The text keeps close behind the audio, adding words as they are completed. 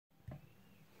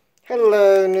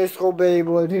Hello, New School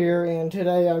Beyblade here, and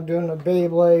today I'm doing a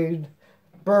Beyblade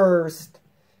Burst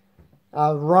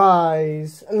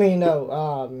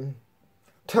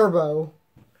Turbo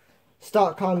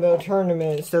Stock Combo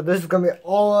Tournament. So this is going to be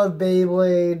all of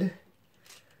Beyblade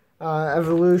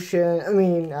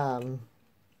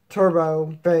Turbo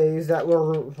Bays that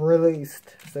were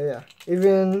released. So yeah,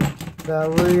 even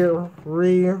the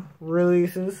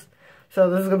re-releases. So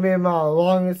this is going to be my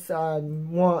longest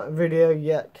video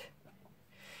yet.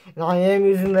 And I am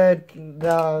using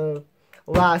the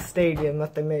last stadium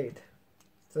that they made.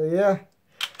 So yeah,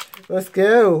 let's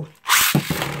go.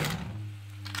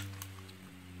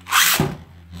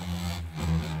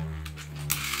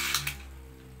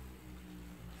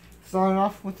 Starting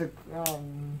off with a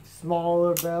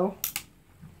smaller bow.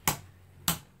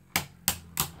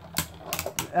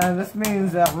 And this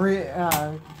means that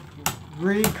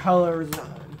recolors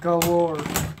galore.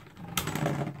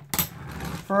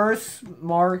 First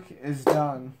mark is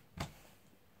done.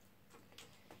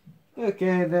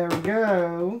 Okay, there we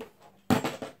go.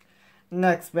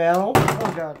 Next battle.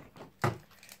 Oh god.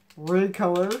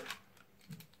 Recolor.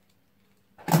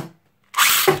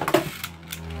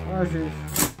 Oh jeez.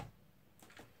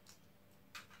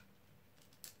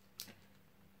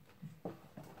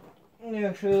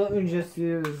 Actually, let me just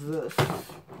use this.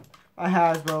 A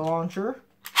Hasbro launcher.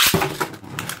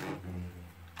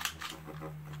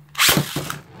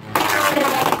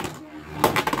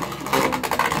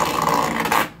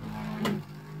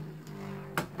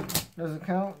 Does it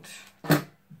count?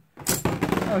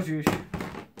 Oh jeez.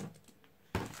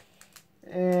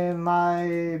 And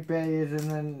my bay is in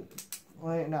the...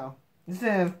 Wait, no. It's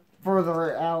in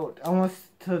further out.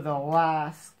 Almost to the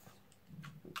last.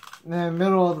 In the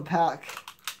middle of the pack.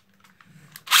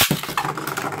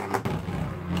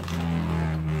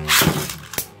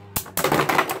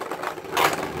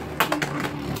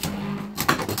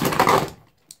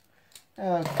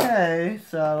 Okay,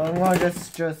 so I'm going to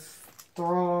just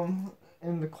throw them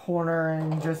in the corner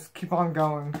and just keep on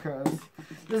going because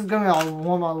this is going to be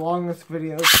one of my longest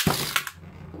videos.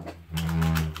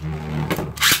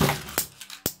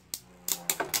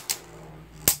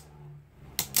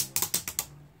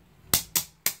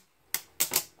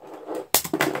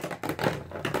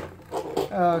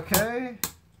 Okay.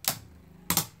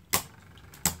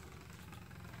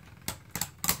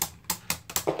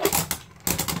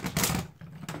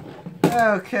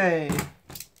 Okay.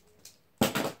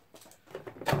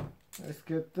 Let's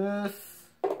get this.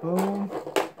 Boom.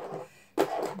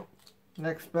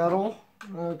 Next battle.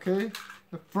 Okay.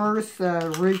 The first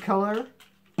recolor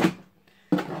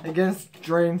against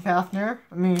Drain Fafnir.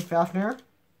 Fafnir.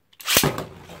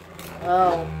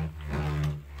 Oh.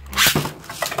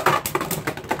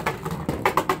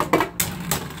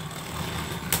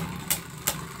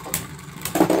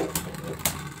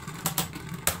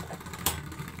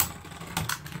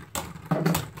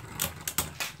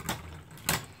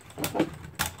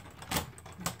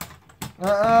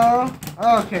 Uh-oh.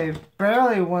 Okay,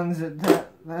 barely wins it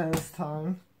this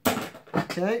time.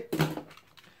 Okay.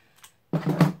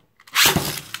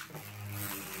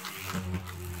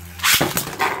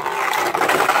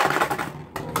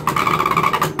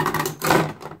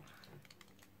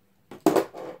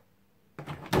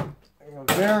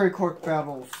 Very quick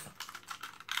battles.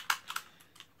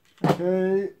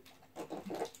 Okay.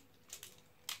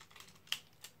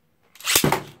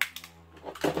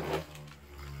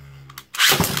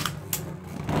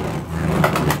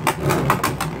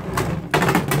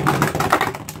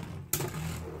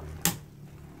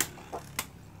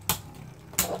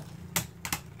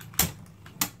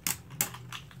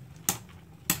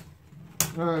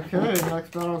 Okay,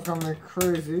 next battle is gonna be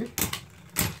crazy.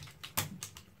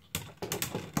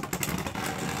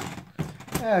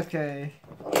 Okay.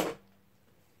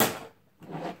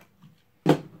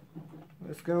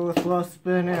 Let's go with left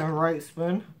spin and right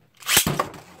spin.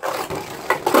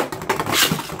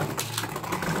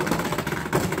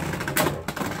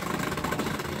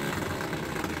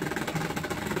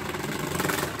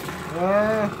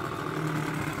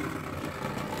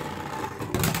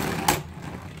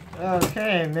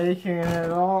 Okay, making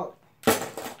it all.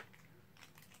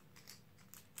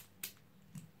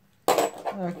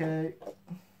 Okay.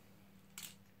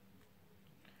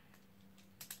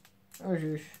 Oh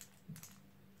jeez.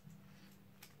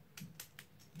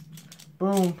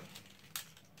 Boom.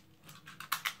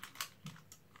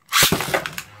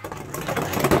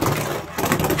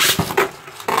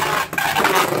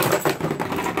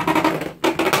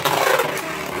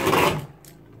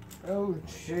 Oh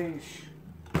jeez.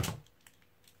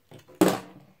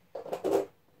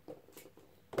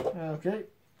 Okay.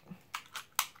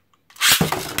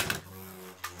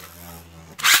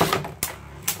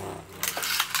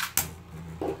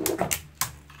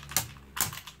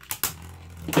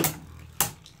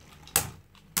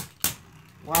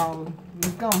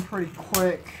 going pretty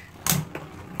quick.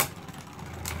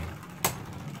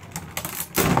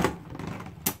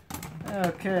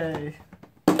 Okay.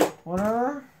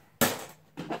 Winner.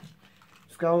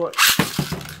 Let's go with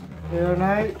Air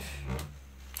Knight.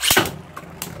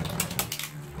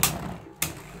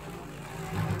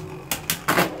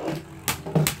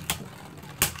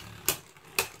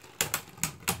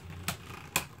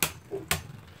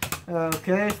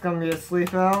 Okay, it's gonna be a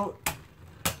sleep out.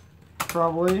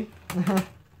 Probably.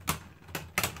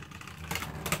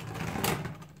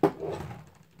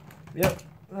 Yep.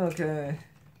 Okay.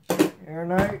 Air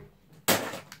Knight.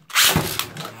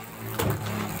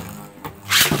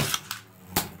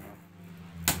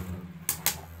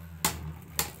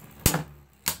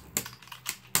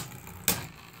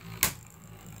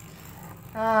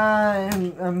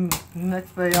 And next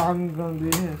video I'm gonna be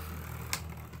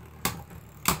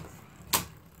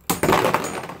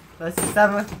the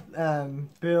 7th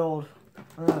build,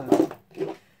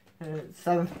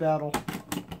 7th battle.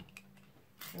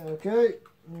 Okay,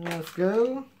 let's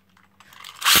go.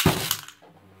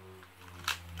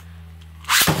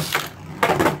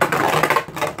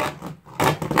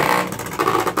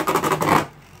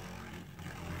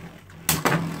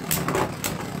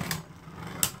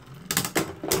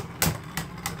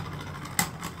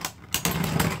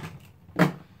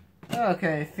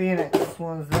 Okay, Phoenix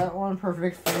one's that one.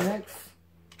 Perfect Phoenix.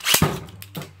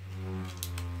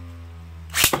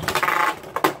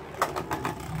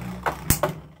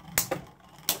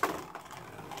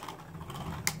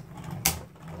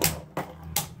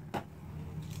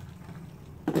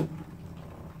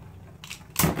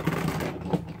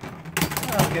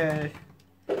 Okay,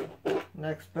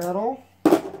 next battle.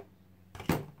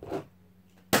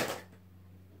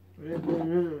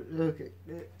 Okay.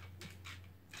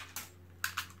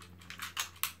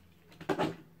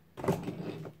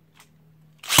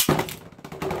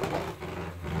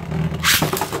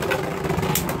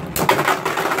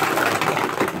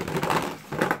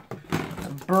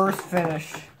 Burst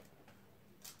finish.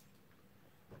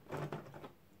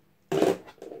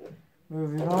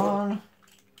 Moving on.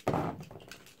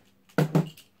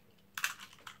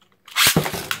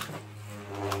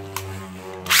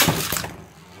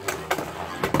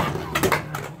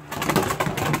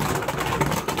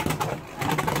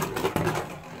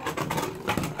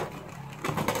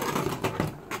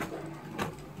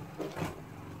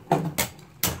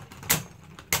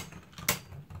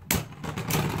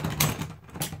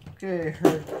 Okay,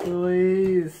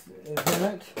 Hercules is in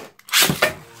it.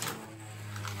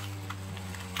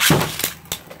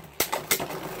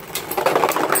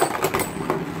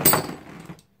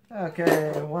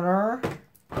 Okay, winner.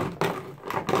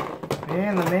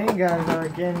 Man, the main guys are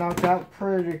getting knocked out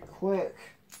pretty quick.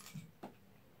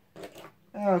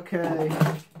 Okay.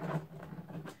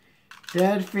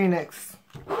 Dead Phoenix.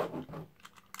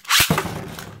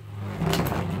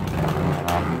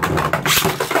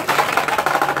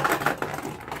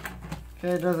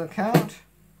 Okay, it doesn't count.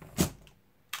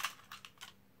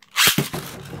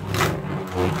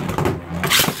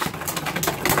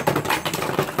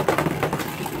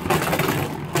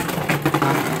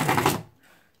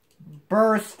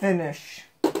 Burst finish.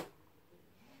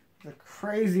 The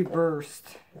crazy burst.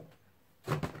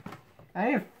 I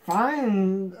didn't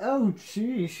find. Oh,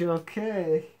 geez.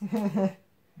 Okay.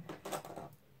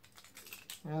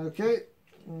 Okay.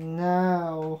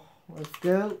 Now, let's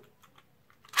go.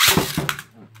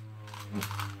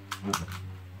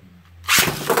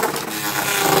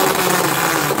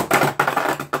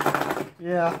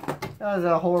 Yeah, that was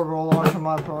a horrible launch on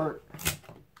my part.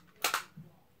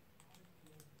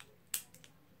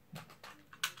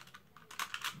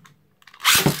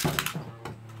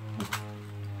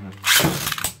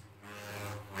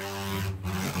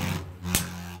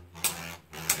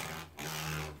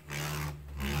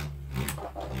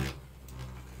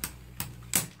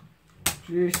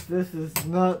 Jeez, this is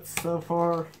nuts so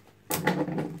far.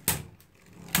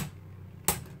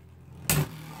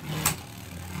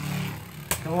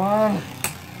 Come on.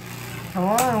 Come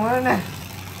on, win it.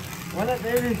 Win it,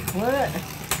 baby. Win it.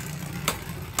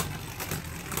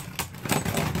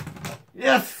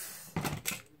 Yes!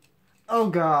 Oh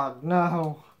God,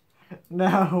 no.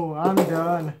 No, I'm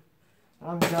done.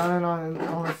 I'm done on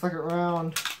the second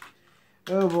round.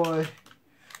 Oh boy.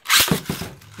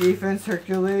 Defense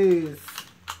Hercules.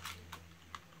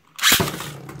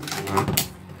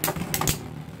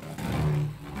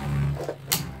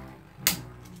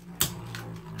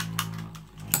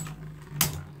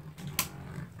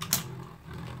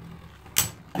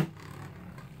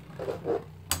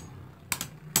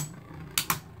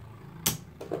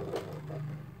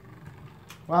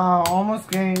 Wow,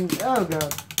 almost getting, oh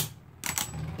god.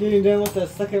 Getting done with the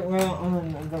second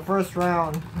round, the first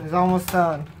round is almost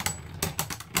done.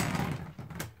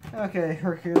 Okay,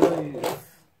 Hercules.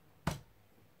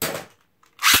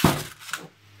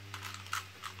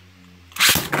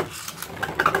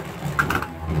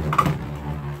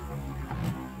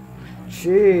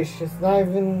 Sheesh, it's not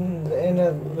even the end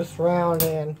of this round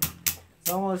and it's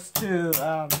almost to,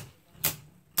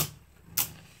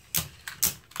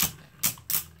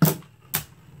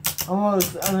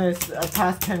 it's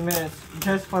past 10 minutes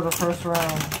just for the first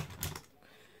round.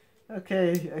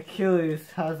 Okay,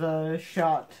 Achilles has a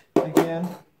shot again.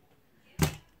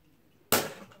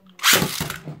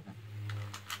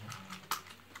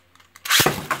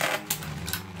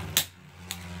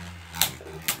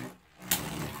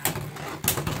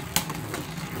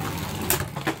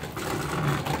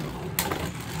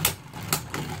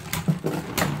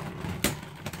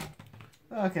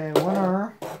 Okay,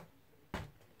 winner.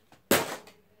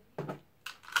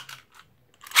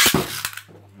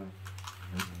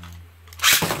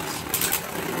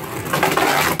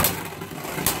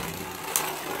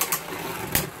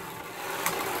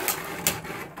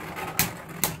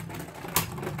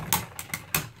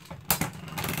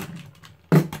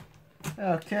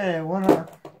 Okay, winner.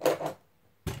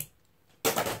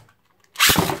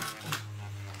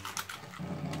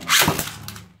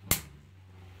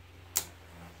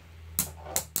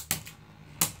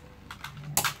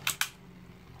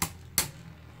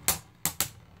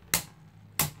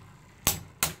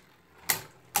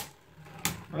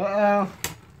 Uh-oh.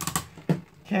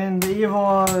 Can the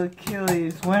evil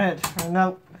Achilles win it?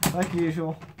 Nope, like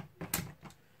usual.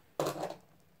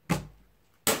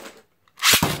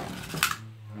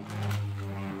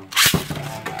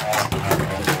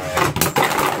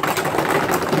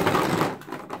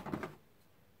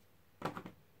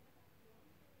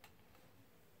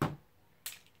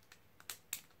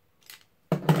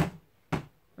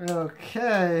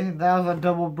 Okay, that was a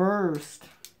double burst.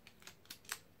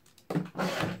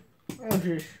 Oh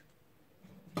jeez.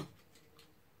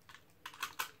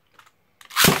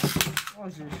 Oh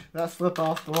jeez, that slipped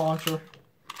off the launcher.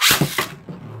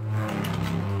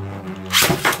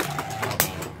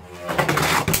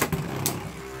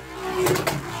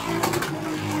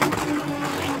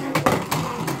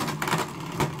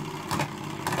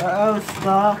 Uh-oh,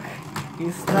 stuck.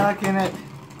 He's stuck in it.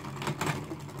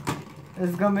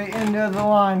 It's gonna be end of the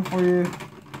line for you.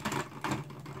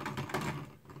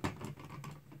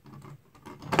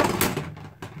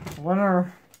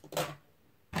 Winner.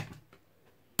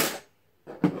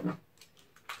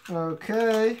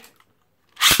 Okay.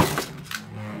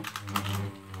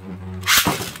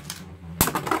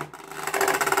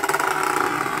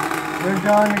 You're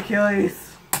done,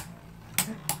 Achilles.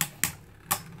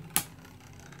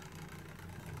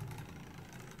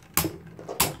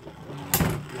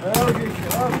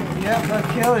 Oh, yep,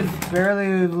 Achilles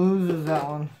barely loses that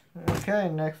one. Okay,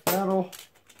 next battle.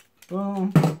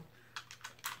 Boom.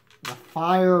 The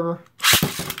fire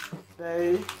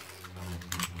stage.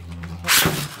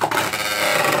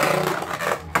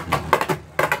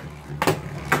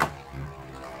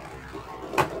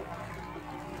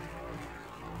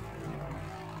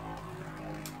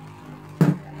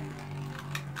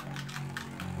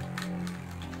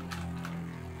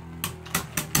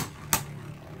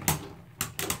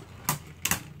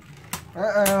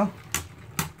 Uh-oh.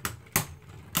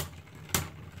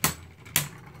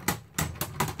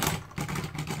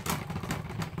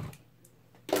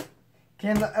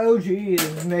 Can the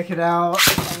OGs make it out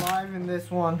alive in this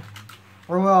one?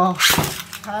 Or will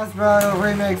Hasbro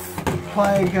Remix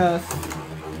plague us?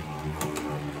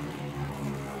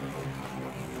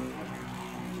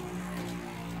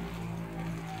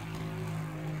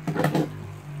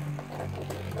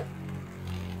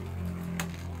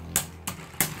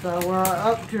 So we're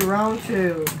up to round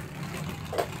 2.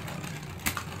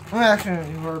 Well,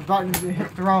 actually, we're about to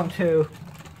hit the round 2.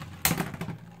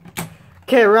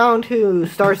 Okay, round 2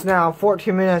 starts now,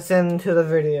 14 minutes into the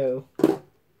video.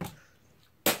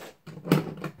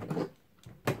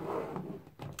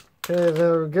 Okay,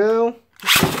 there we go.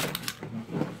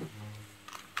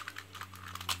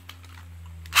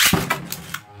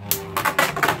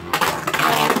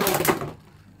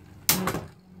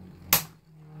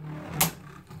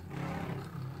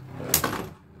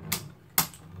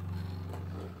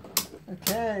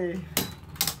 Okay.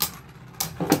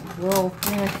 Will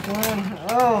Phoenix win?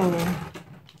 Oh.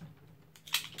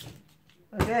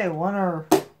 Okay, winner.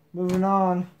 Moving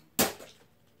on.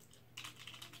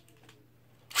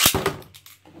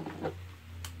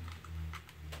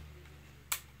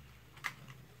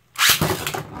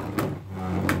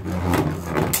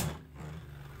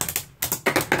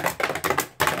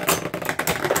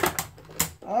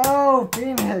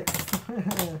 Phoenix.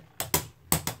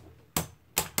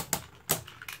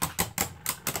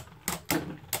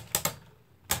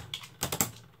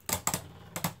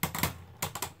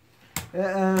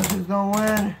 Who's gonna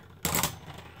win?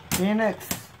 Phoenix.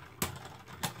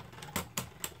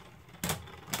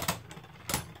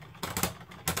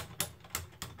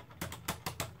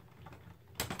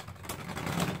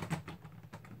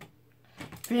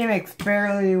 Phoenix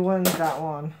barely wins that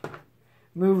one.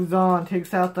 Moves on,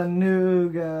 takes out the new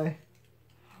guy.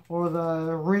 Or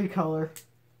the recolor.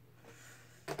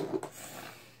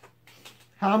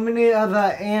 How many of the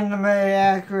anime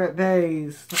accurate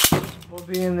days will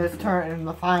be in this turn in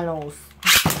the finals?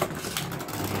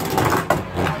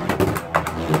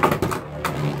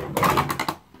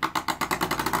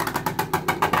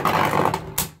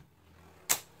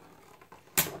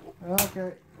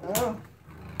 Okay. Oh.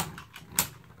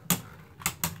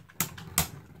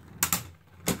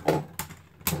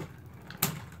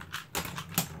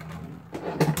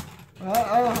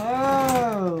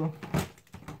 Oh.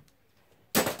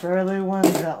 Barely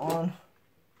wins that one.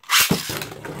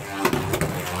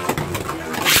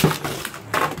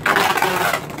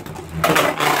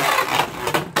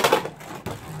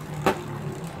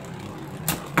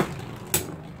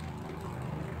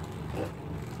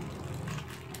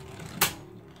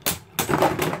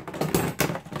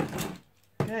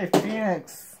 Okay,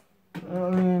 Phoenix. I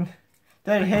mean,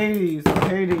 that Hades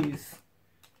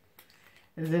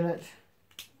is in it.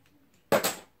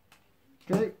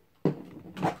 Okay.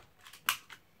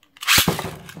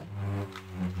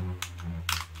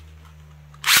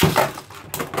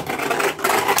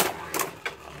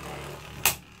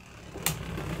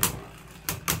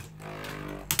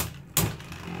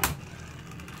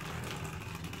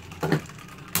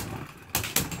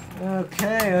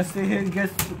 Okay, let's see who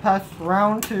gets past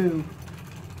round 2.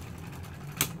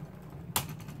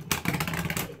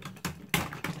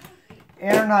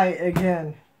 Airnight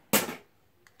again.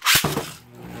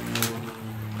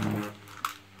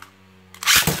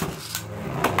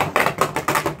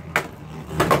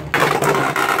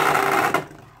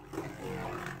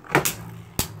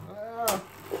 Oh,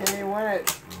 can you win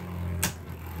it?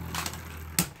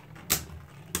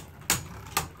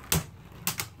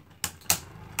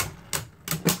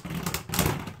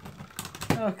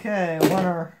 Okay,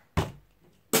 winner.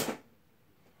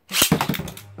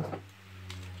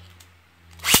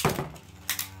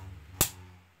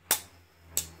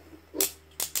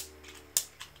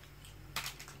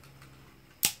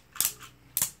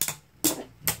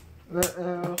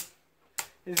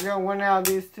 He's gonna win out of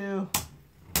these two.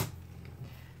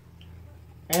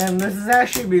 And this is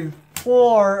actually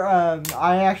before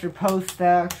I actually post the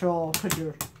actual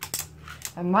picture.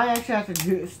 I might actually have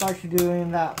to start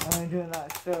doing that when I'm doing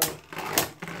that. So,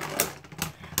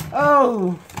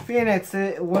 oh, Phoenix,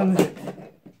 it wins it.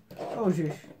 Oh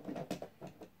jeez.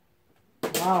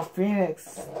 Wow,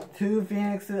 Phoenix, 2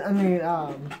 Phoenixes. I mean,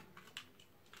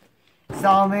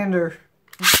 Salamander.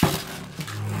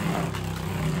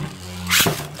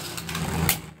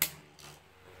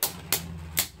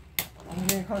 I'm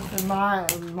getting close to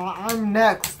I'm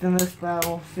next in this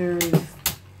battle series.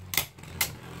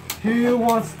 Who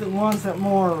wants it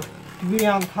more to be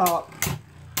on top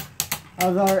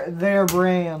of their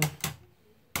brand?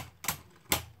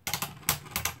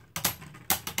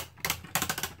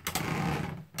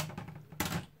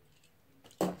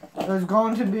 There's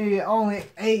going to be only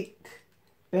 8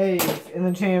 days in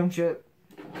the championship.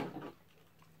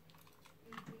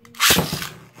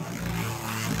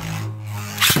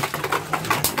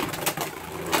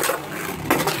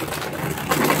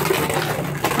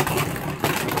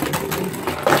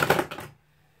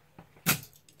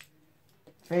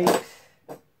 Fate,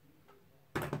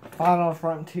 Final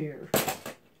Frontier.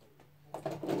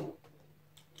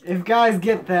 If guys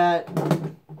get that,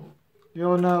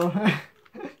 you'll know.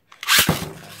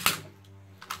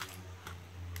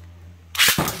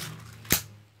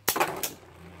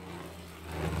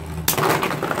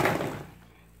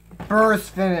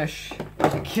 First finish.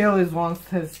 Achilles wants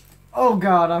his. Oh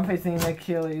god, I'm facing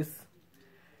Achilles.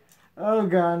 Oh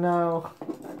god, no.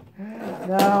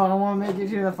 No, I want to make it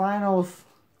to the finals.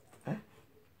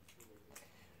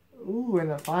 Ooh, and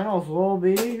the finals will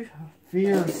be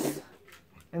fierce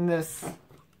in this.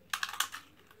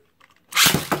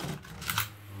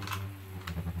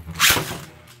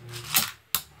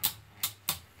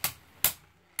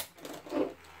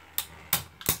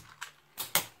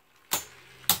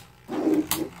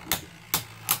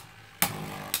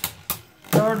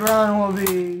 Third round will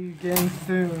be getting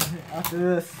soon after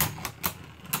this.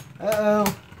 Uh-oh.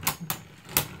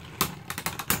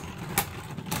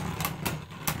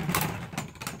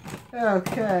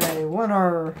 Okay,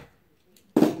 winner.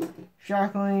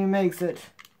 Jacqueline makes it.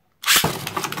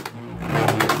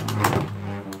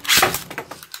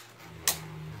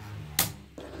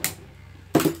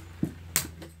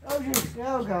 Oh jeez,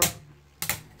 oh god.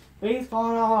 He's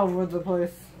falling all over the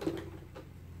place.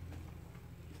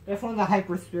 Definitely the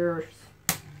hyper spirits.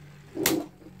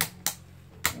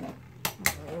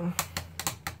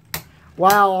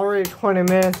 Wow, already 20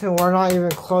 minutes and we're not even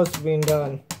close to being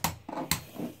done.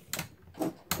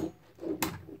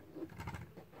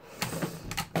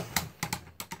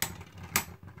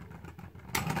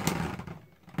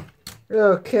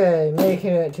 Okay,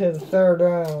 making it to the third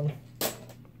round.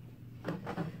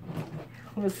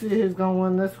 Let's see who's gonna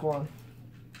win this one.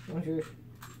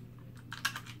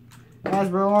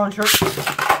 Raspberry launcher.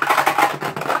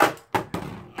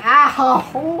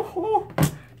 Ow!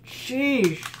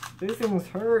 Sheesh, these things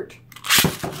hurt.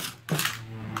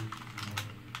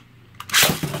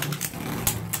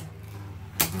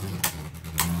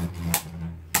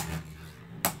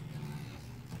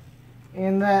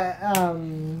 And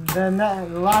then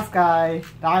the last guy,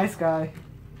 the ice guy,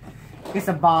 gets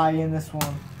a bye in this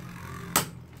one.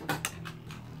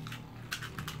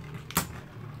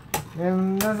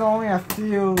 And there's only a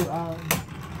few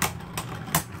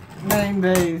main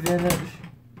bays in it.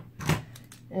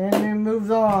 And it moves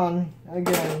on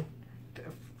again.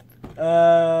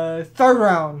 Third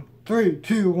round. 3,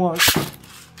 2, 1.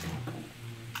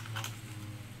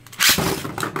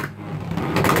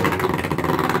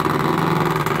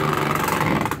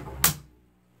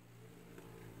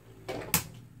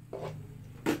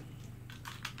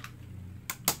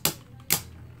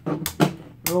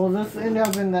 Will this end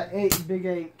up in the big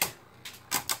 8?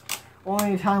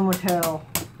 Only time will tell.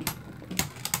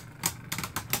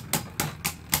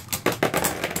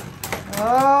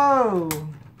 Oh!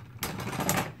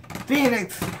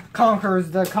 Phoenix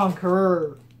conquers the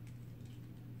conqueror.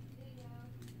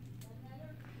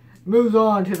 Moves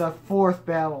on to the 4th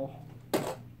battle.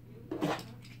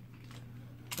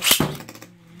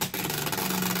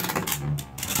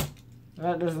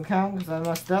 That doesn't count because I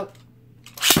messed up.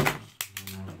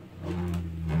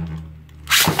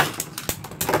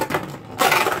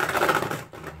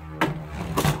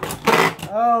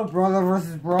 Oh, brother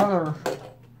versus brother.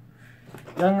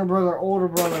 Younger brother, older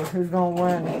brother. Who's gonna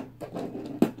win?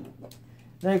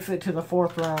 Makes it to the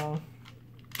 4th round.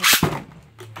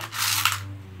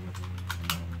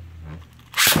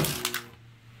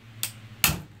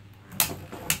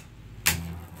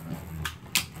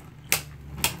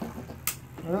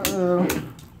 Uh-oh.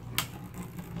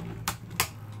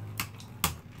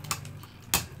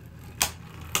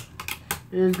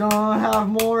 He's gonna have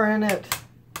more in it.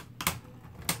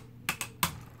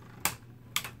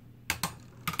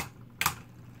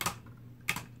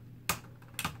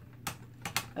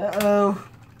 Uh-oh.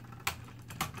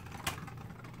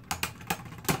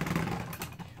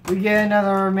 We get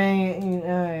another main,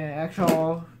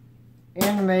 actual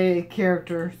anime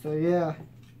character, so yeah.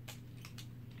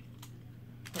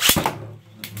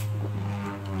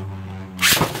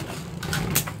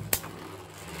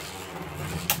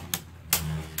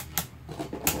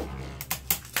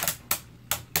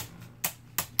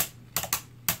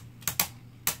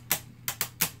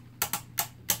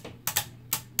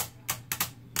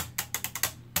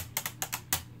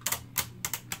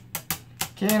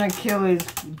 Can Achilles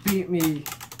beat me?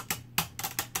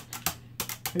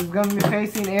 Who's gonna be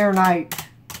facing Air Knight?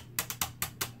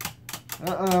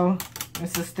 Uh-oh.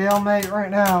 It's a stalemate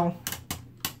right now.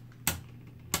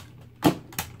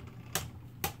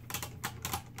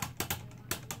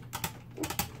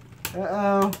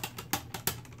 Uh-oh.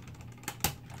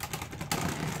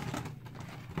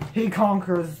 He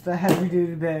conquers the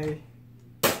heavy-duty bay.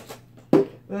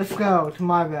 Let's go to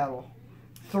my battle.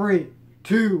 3,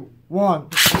 2, 1.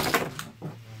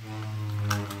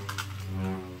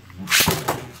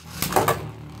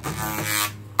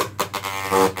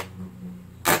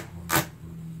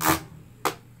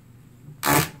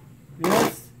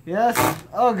 Yes.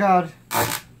 Oh god.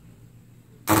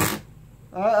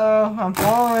 Uh-oh, I'm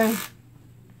falling.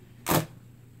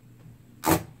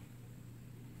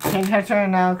 Can't catch right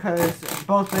now because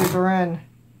both legs are in.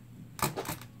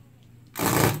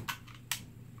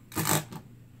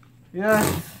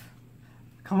 Yes.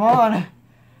 Come on.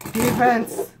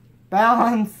 Defense.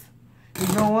 Balance.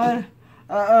 He's gonna win.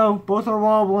 Uh-oh, both are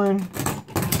wobbling.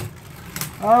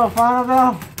 Oh, final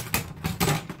bell.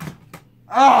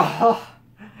 Oh.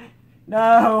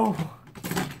 No.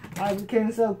 I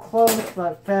became so close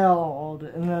but failed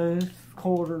in those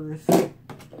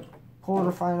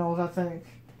quarterfinals, I think.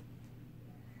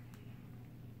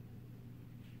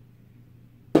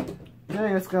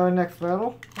 Okay, let's go next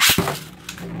battle.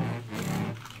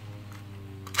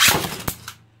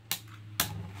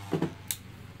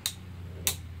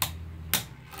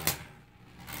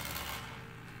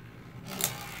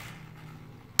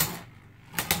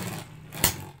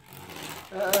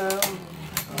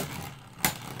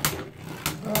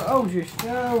 Oh, just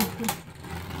no.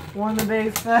 One of the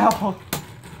days fell.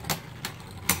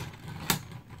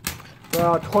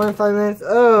 25 minutes.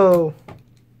 Oh.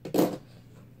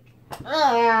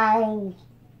 Ow.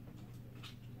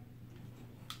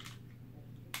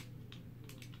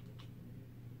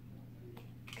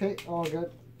 Okay, all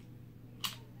good.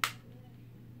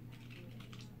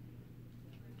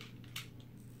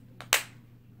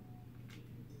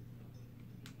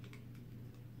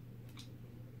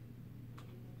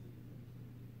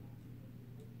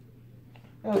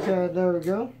 Okay, there we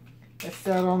go. It's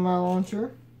set on my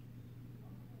launcher.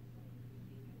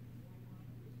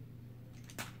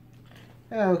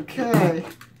 Okay.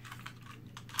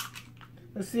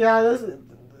 Let's see how this.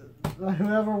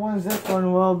 Whoever wins this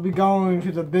one will be going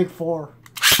to the Big Four.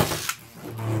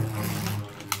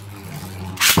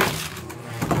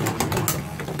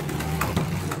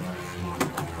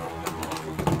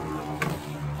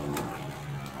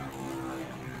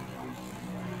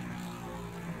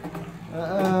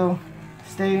 Uh-oh.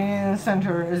 Staying in the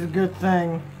center is a good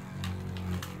thing.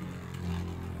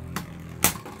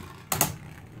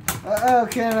 Uh-oh,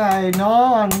 can I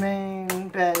non-main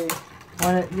pay?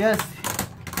 Want it? Yes.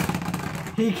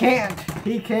 He can't.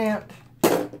 He can't.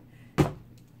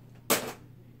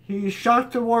 He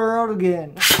shocked the world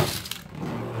again.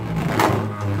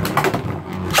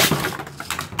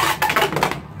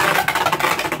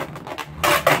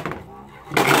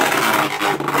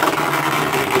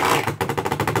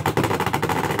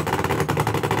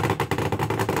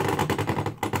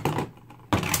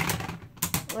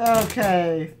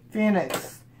 Okay,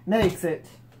 Phoenix makes it.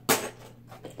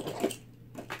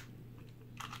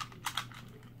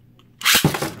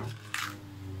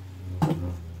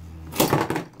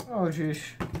 Oh, jeez.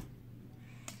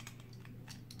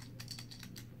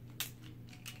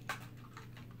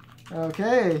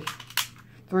 Okay.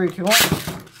 3, 2, 1.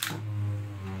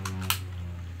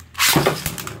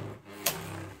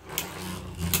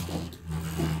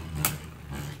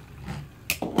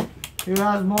 Who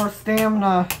has more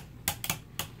stamina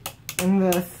in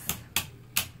this?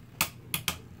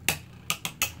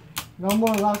 No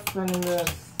more left spinning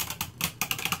this.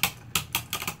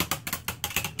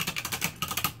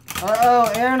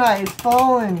 Uh-oh, Air Knight is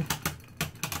falling.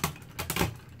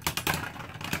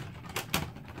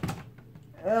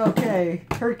 Okay,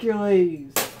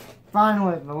 Hercules.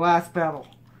 Finally, the last battle.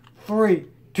 3,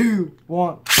 2,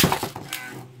 1.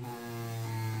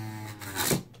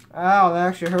 Ow, that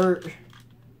actually hurt.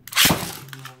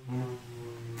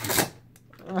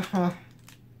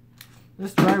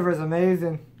 This driver is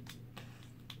amazing.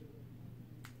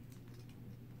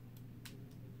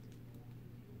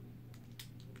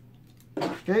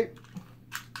 Okay.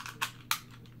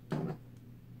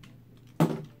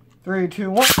 3,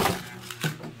 2, 1.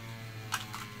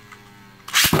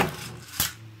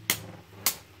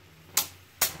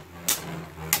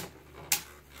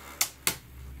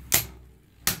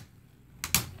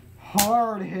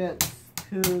 Hard hits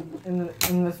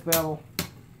in this battle.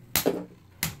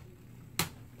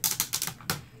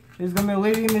 He's gonna be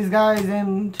leading these guys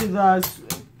into the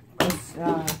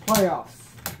playoffs.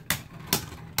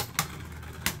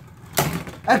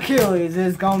 Achilles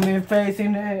is gonna be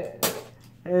facing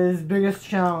his biggest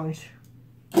challenge.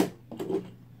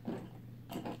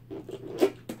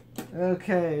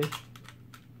 Okay.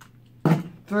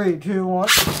 3, 2, 1.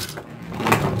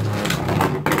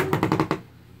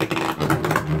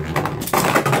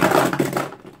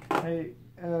 Hey,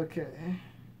 okay.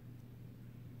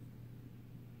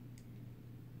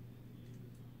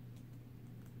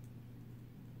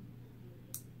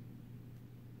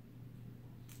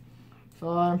 So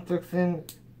I'm fixing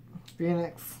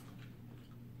Phoenix.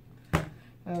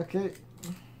 Okay.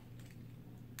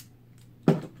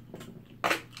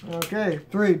 Okay,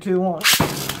 3, 2, 1.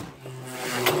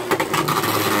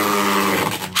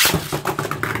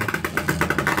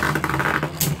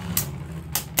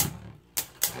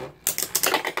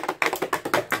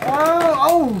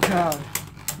 Oh god.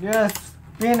 Yes,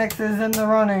 Phoenix is in the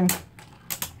running.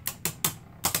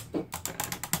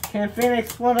 Can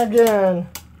Phoenix win again?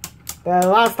 The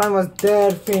last time was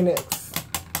dead Phoenix.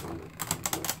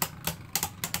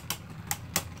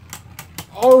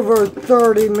 Over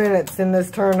 30 minutes in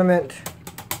this tournament.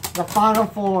 The final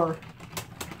 4.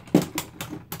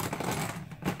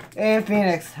 And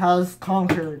Phoenix has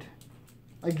conquered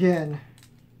again.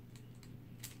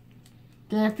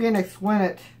 Can Phoenix win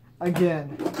it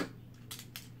again?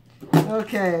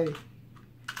 Okay,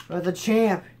 but the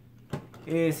champ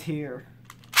is here.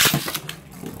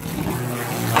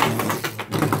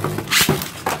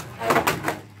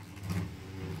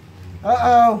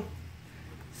 Uh-oh.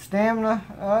 Stamina.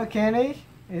 Oh, can he?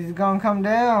 Is he gonna come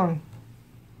down?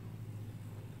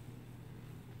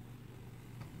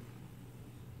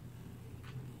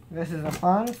 This is a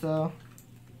fun, so.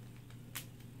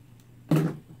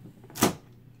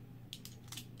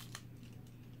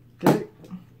 Okay.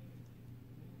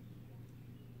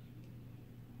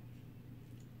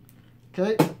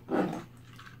 Okay.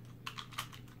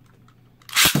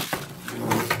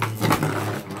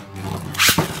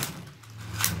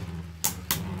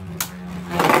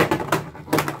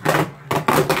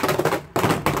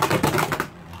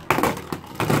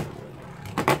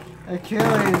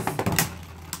 Achilles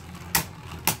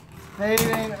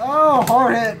fading. Oh,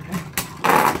 hard hit.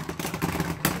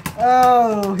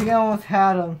 Oh, he almost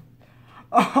had him.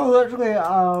 Oh, literally,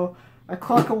 a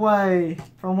click away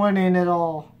from winning it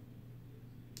all.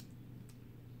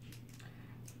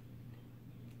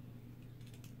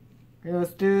 Okay,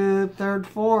 let's do third,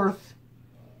 fourth.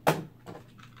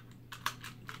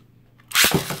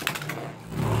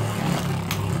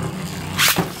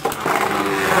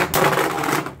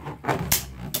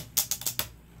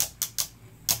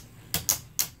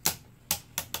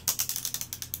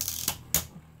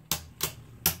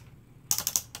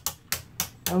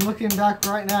 I'm looking back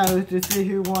right now to see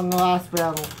who won the last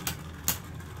battle.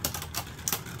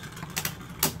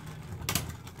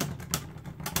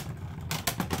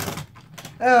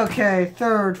 Okay,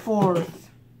 third, fourth.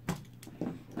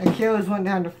 Achilles went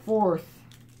down to fourth.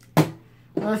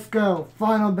 Let's go.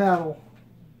 Final battle.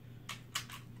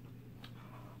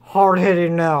 Hard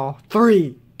hitting now.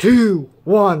 3, 2,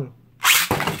 1.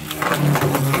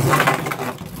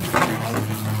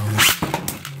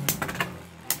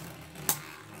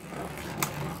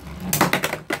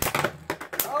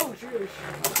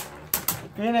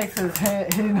 Phoenix is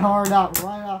hitting hard out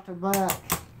right off the bat.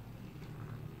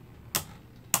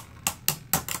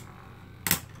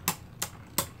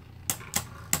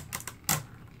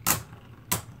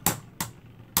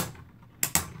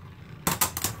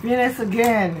 Phoenix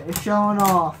again is showing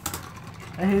off.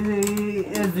 And he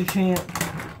is the champ.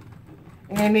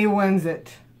 And he wins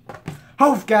it.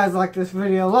 Hope you guys like this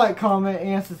video. Like, comment,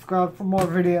 and subscribe for more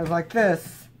videos like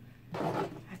this.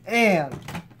 And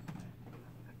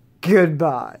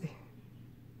goodbye.